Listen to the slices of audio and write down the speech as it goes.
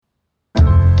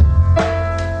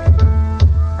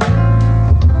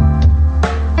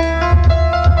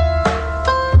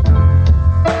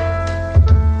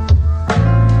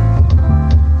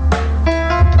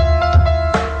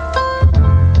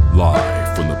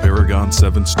Paragon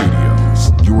 7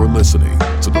 Studios. You are listening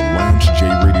to the Lance J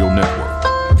Radio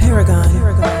Network. Paragon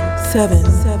 7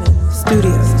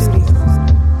 Studios.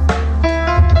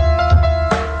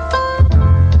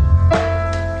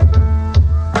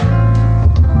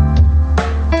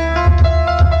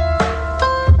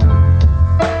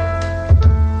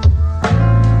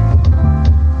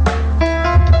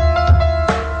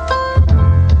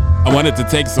 I wanted to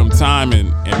take some time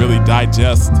and really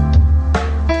digest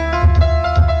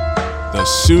the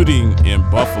shooting in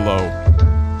Buffalo.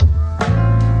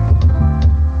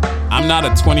 I'm not a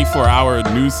 24-hour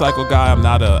news cycle guy. I'm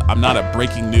not a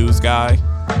breaking news guy.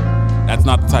 That's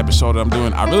not the type of show that I'm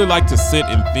doing. I really like to sit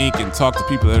and think and talk to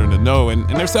people that are in the know, and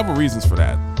there's several reasons for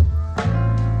that.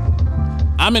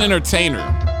 I'm an entertainer,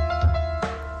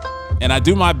 and I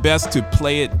do my best to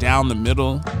play it down the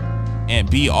middle and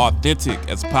be authentic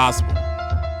as possible.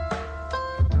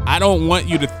 I don't want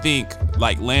you to think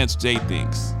like Lance J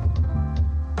thinks.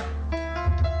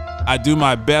 I do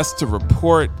my best to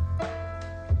report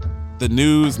the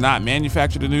news, not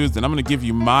manufacture the news, and I'm going to give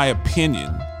you my opinion.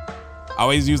 I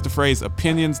always use the phrase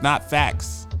opinions, not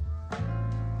facts.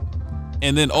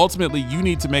 And then ultimately, you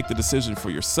need to make the decision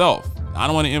for yourself. I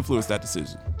don't want to influence that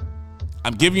decision.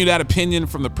 I'm giving you that opinion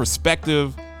from the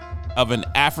perspective of an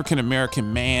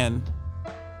African-American man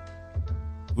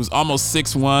who's almost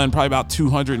 6'1", probably about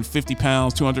 250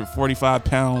 pounds, 245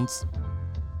 pounds.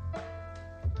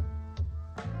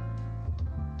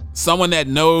 Someone that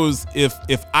knows if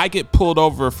I get pulled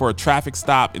over for a traffic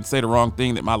stop and say the wrong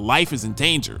thing, that my life is in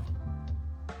danger.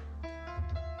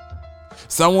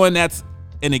 Someone that's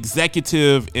an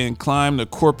executive and climbed the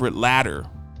corporate ladder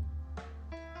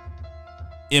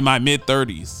in my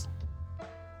mid-30s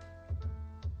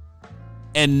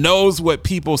and knows what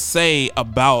people say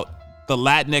about the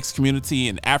Latinx community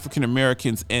and African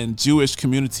Americans and Jewish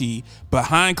community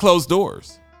behind closed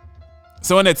doors.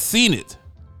 Someone that's seen it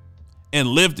and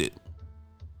lived it.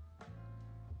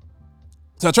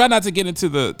 So I try not to get into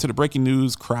the breaking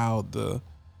news crowd, the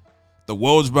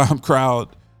Wojbomb crowd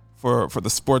for the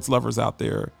sports lovers out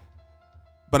there.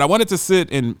 But I wanted to sit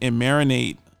and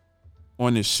marinate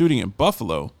on this shooting in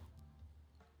Buffalo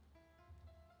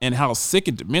and how sick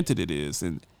and demented it is.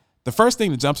 And the first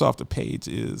thing that jumps off the page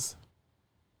is,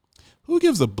 who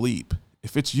gives a bleep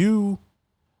if it's you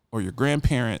or your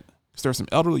grandparent? Because there are some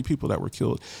elderly people that were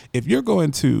killed. If you're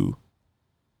going to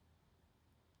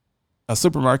a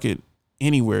supermarket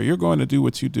anywhere, you're going to do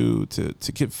what you do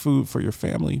to get food for your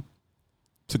family,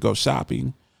 to go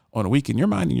shopping on a weekend, you're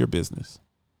minding your business.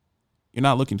 You're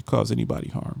not looking to cause anybody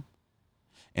harm.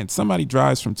 And somebody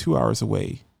drives from 2 hours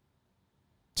away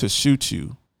to shoot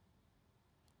you,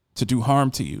 to do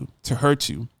harm to you, to hurt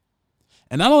you.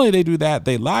 And not only they do that,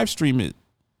 they live stream it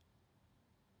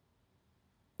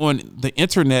on the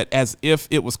internet as if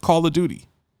it was Call of Duty.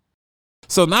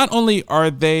 So not only are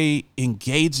they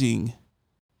engaging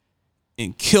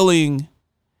in killing,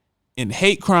 in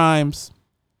hate crimes,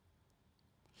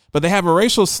 but they have a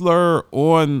racial slur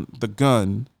on the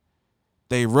gun.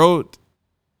 They wrote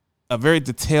a very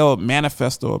detailed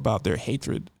manifesto about their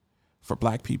hatred for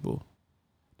black people,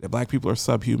 that black people are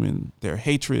subhuman, their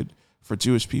hatred for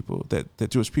Jewish people, that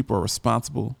Jewish people are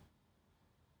responsible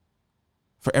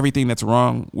for everything that's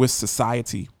wrong with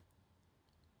society.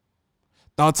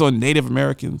 Thoughts on Native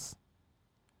Americans.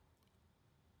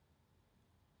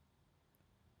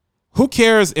 Who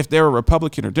cares if they're a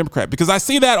Republican or Democrat? Because I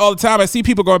see that all the time. I see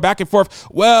people going back and forth.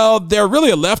 Well, they're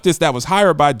really a leftist that was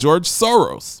hired by George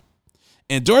Soros.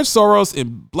 And George Soros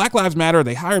and Black Lives Matter,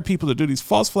 they hire people to do these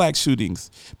false flag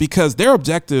shootings because their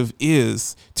objective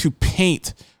is to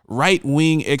paint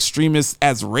right-wing extremists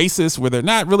as racist where they're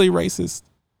not really racist.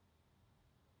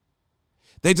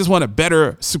 They just want a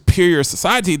better, superior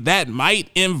society that might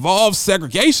involve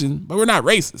segregation, but we're not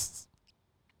racists.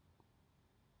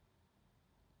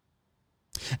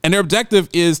 And their objective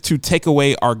is to take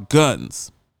away our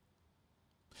guns,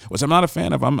 which I'm not a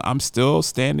fan of. I'm still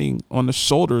standing on the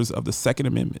shoulders of the Second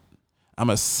Amendment. I'm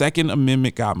a Second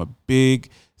Amendment guy. I'm a big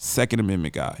Second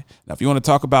Amendment guy. Now, if you want to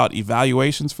talk about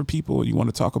evaluations for people, you want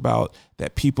to talk about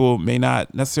that people may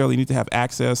not necessarily need to have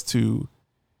access to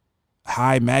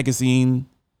high magazine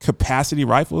capacity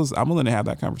rifles, I'm willing to have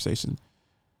that conversation.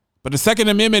 But the Second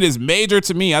Amendment is major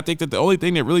to me. I think that the only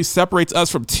thing that really separates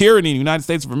us from tyranny in the United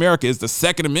States of America is the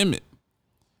Second Amendment.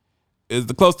 Is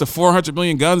the close to 400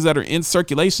 million guns that are in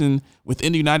circulation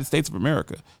within the United States of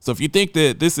America. So if you think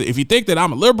that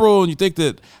I'm a liberal and you think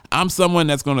that I'm someone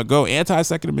that's going to go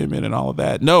anti-Second Amendment and all of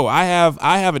that, no, I have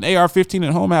an AR-15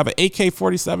 at home, I have an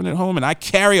AK-47 at home, and I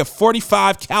carry a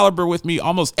 .45 caliber with me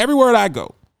almost everywhere that I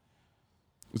go.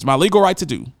 It's my legal right to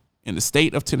do in the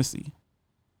state of Tennessee.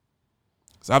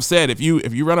 So I've said, if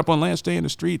you run up on Lance J in the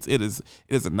streets, it is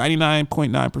a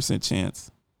 99.9%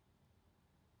 chance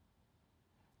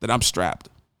that I'm strapped.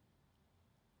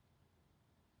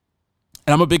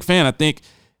 And I'm a big fan.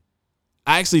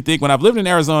 I actually think when I've lived in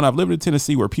Arizona, I've lived in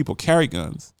Tennessee where people carry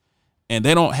guns and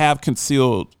they don't have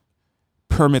concealed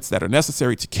permits that are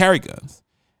necessary to carry guns.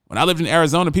 When I lived in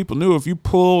Arizona, people knew if you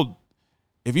pulled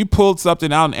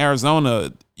something out in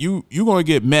Arizona, you're going to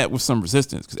get met with some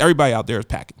resistance because everybody out there is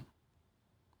packing.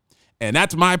 And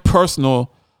that's my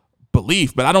personal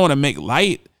belief, but I don't want to make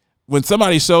light. When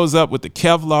somebody shows up with the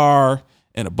Kevlar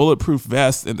and a bulletproof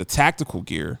vest and the tactical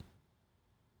gear,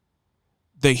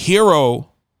 the hero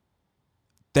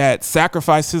that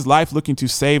sacrificed his life looking to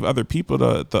save other people,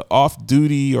 the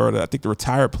off-duty or I think the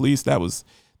retired police that was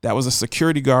a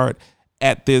security guard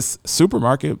at this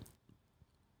supermarket,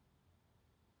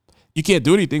 you can't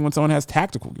do anything when someone has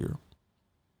tactical gear.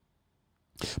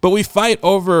 But we fight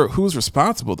over who's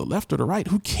responsible, the left or the right.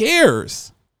 Who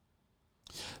cares?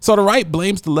 So the right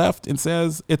blames the left and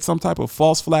says it's some type of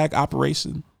false flag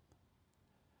operation.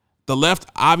 The left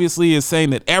obviously is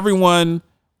saying that everyone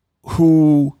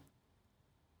who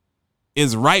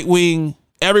is right-wing,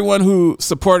 everyone who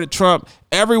supported Trump,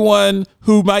 everyone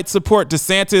who might support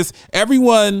DeSantis,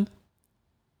 everyone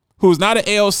who's not an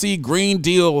AOC Green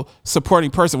Deal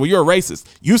supporting person, well, you're a racist.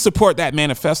 You support that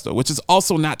manifesto, which is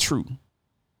also not true.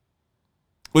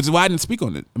 Which is why I didn't speak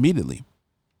on it immediately.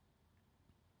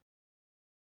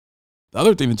 The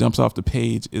other thing that jumps off the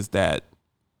page is that,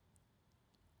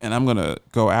 and I'm going to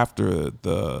go after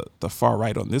the far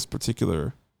right on this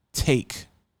particular take.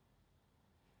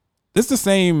 This is the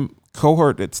same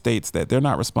cohort that states that they're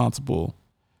not responsible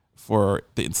for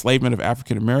the enslavement of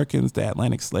African Americans, the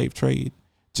Atlantic slave trade,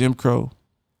 Jim Crow,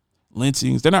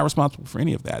 lynchings. They're not responsible for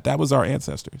any of that. That was our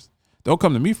ancestors. Don't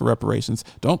come to me for reparations.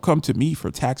 Don't come to me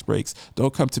for tax breaks.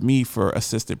 Don't come to me for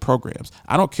assisted programs.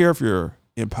 I don't care if you're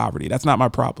in poverty. That's not my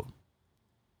problem.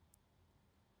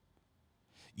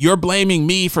 You're blaming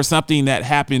me for something that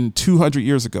happened 200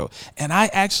 years ago. And I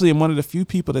actually am one of the few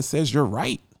people that says you're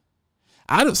right.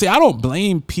 I don't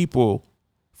blame people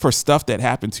for stuff that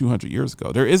happened 200 years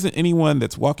ago. There isn't anyone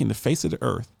that's walking the face of the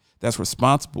earth that's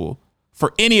responsible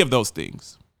for any of those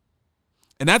things.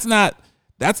 And that's not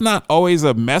always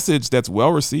a message that's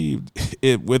well received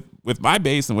with my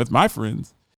base and with my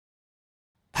friends.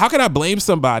 How can I blame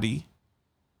somebody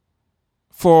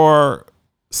for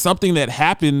something that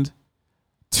happened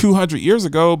 200 years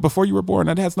ago before you were born?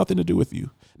 That has nothing to do with you.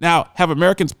 Now, have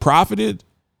Americans profited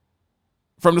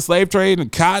from the slave trade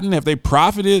and cotton? Have they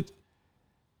profited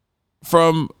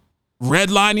from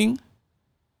redlining?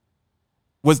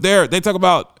 They talk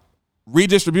about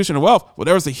redistribution of wealth. Well,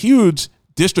 there was a huge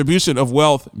distribution of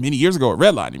wealth many years ago at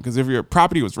redlining, because if your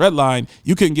property was redlined,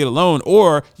 you couldn't get a loan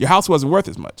or your house wasn't worth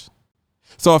as much.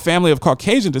 So a family of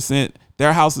Caucasian descent,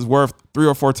 their house is worth 3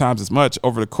 or 4 times as much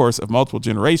over the course of multiple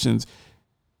generations.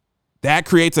 That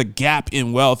creates a gap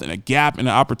in wealth and a gap in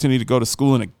the opportunity to go to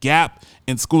school and a gap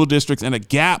in school districts and a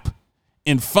gap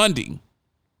in funding,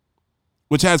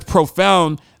 which has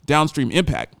profound downstream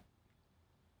impact.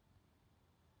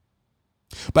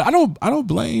 But I don't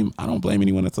blame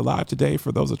anyone that's alive today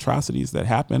for those atrocities that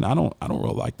happened. I don't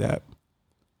really like that.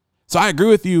 So I agree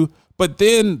with you. But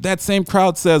then that same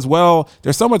crowd says, well,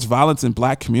 there's so much violence in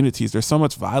black communities. There's so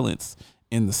much violence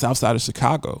in the South Side of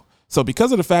Chicago. So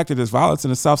because of the fact that there's violence in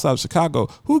the South Side of Chicago,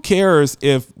 who cares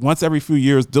if once every few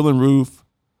years Dylan Roof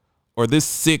or this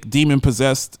sick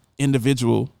demon-possessed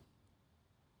individual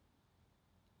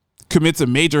commits a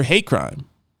major hate crime?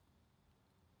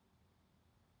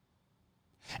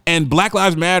 And Black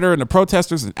Lives Matter and the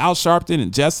protesters and Al Sharpton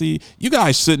and Jesse, you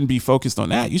guys shouldn't be focused on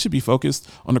that. You should be focused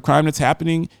on the crime that's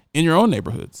happening in your own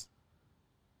neighborhoods.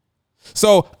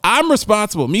 So I'm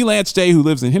responsible, me, Lance J., who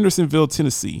lives in Hendersonville,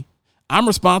 Tennessee, I'm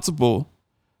responsible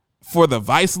for the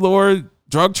vice lord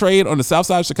drug trade on the South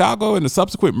Side of Chicago and the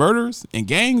subsequent murders and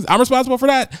gangs. I'm responsible for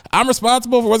that. I'm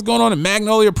responsible for what's going on in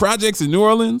Magnolia Projects in New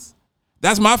Orleans.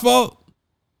 That's my fault.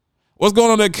 What's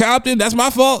going on in Compton? That's my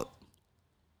fault.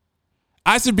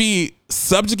 I should be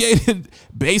subjugated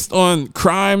based on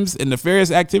crimes and nefarious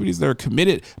activities that are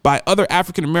committed by other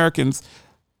African Americans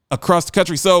across the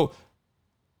country. So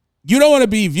you don't want to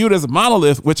be viewed as a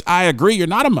monolith, which I agree, you're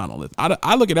not a monolith.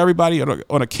 I look at everybody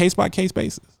on a case-by-case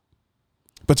basis.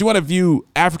 But you want to view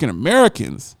African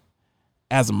Americans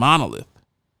as a monolith.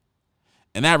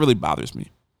 And that really bothers me.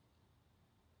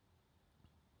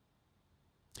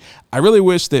 I really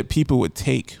wish that people would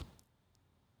take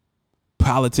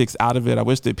politics out of it. I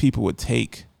wish that people would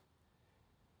take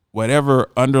whatever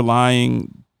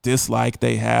underlying dislike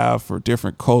they have for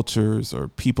different cultures or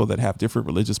people that have different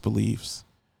religious beliefs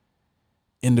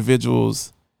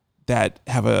individuals that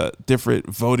have a different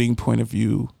voting point of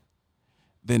view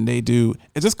than they do.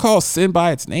 It just calls sin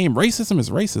by its name. Racism is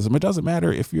racism. It doesn't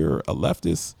matter if you're a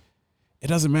leftist. It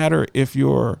doesn't matter if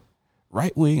you're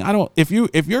right wing. If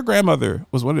your grandmother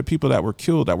was one of the people that were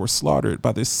killed, that were slaughtered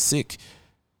by this sick,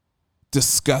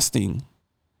 disgusting,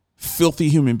 filthy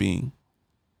human being,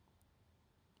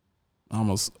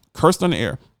 almost cursed on the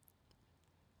air.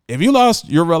 If you lost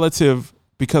your relative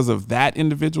because of that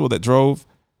individual that drove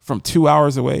from 2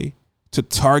 hours away to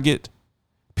target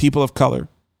people of color,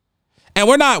 and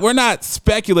we're not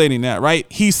speculating that, right?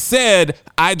 He said,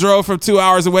 I drove from 2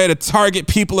 hours away to target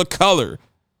people of color.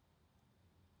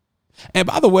 And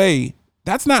by the way,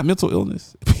 that's not mental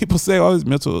illness. People say, oh, he's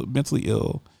mentally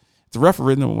ill. It's a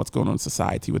referendum on what's going on in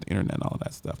society with the internet and all of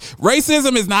that stuff.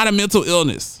 Racism is not a mental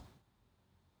illness.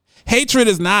 Hatred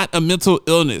is not a mental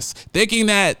illness. Thinking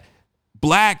that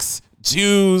blacks,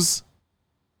 Jews,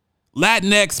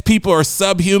 Latinx people are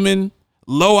subhuman,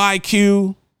 low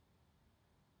IQ,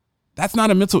 that's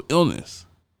not a mental illness.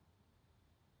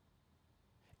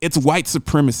 It's white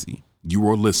supremacy. You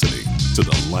are listening to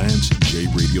the Lance J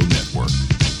Radio Network.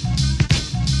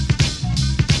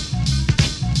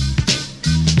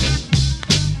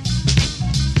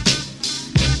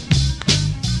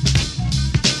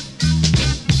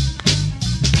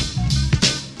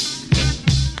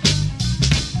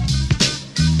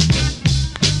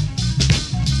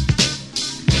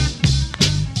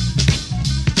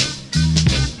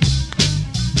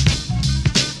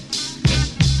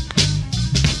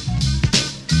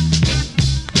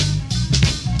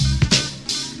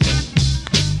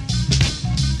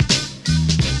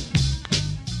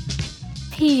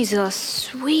 He's a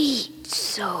sweet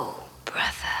soul, brother.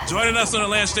 Joining us on the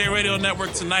Lance J Radio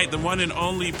Network tonight, the one and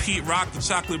only Pete Rock, the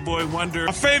Chocolate Boy Wonder.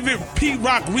 My favorite Pete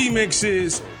Rock remix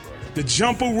is the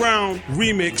Jump Around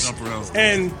remix.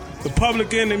 And the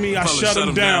Public Enemy, I Shut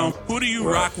Him Down. Who do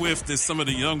you rock with that's some of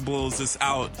the young bulls that's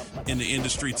out in the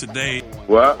industry today?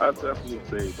 Well, I definitely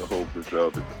say the whole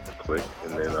Griselda clique,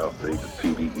 and then I'll say the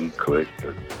PDE clique,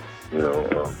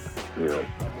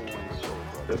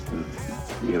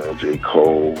 J.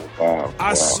 Cole, Bob.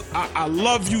 I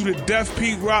love you to death,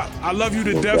 Pete Rock. I love you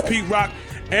to death, Pete Rock.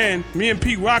 And me and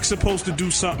Pete Rock supposed to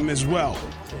do something as well.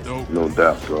 Dope. No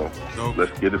doubt, bro. Dope.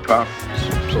 Let's get it poppin'.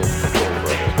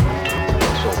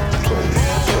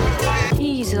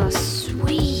 He's a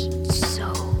sweet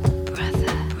soul, brother.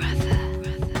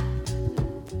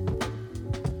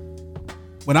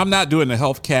 When I'm not doing the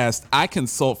HealthCast, I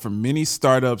consult for many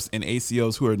startups and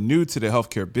ACOs who are new to the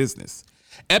healthcare business.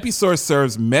 Episource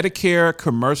serves Medicare,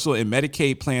 commercial, and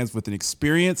Medicaid plans with an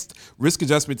experienced risk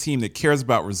adjustment team that cares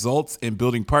about results and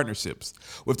building partnerships.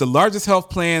 With the largest health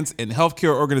plans and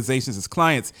healthcare organizations as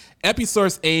clients,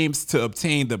 Episource aims to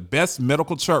obtain the best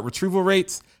medical chart retrieval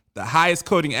rates, the highest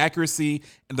coding accuracy,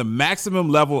 and the maximum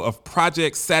level of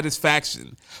project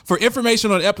satisfaction. For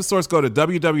information on Episource, go to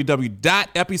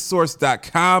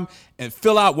www.episource.com and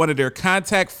fill out one of their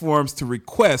contact forms to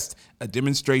request a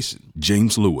demonstration.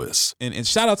 James Lewis. And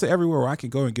shout out to everywhere where I can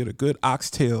go and get a good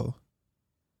oxtail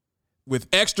with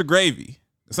extra gravy.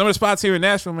 Some of the spots here in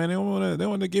Nashville, man, they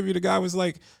want to give you the guy was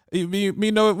like,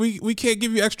 we can't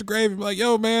give you extra gravy. I'm like,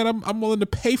 yo, man, I'm willing to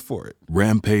pay for it.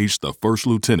 Rampage, the first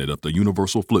lieutenant of the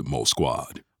Universal Flipmo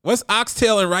Squad. What's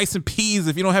oxtail and rice and peas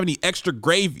if you don't have any extra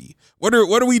gravy? What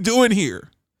are we doing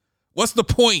here? What's the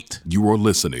point? You are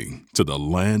listening to the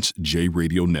Lance J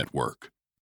Radio Network.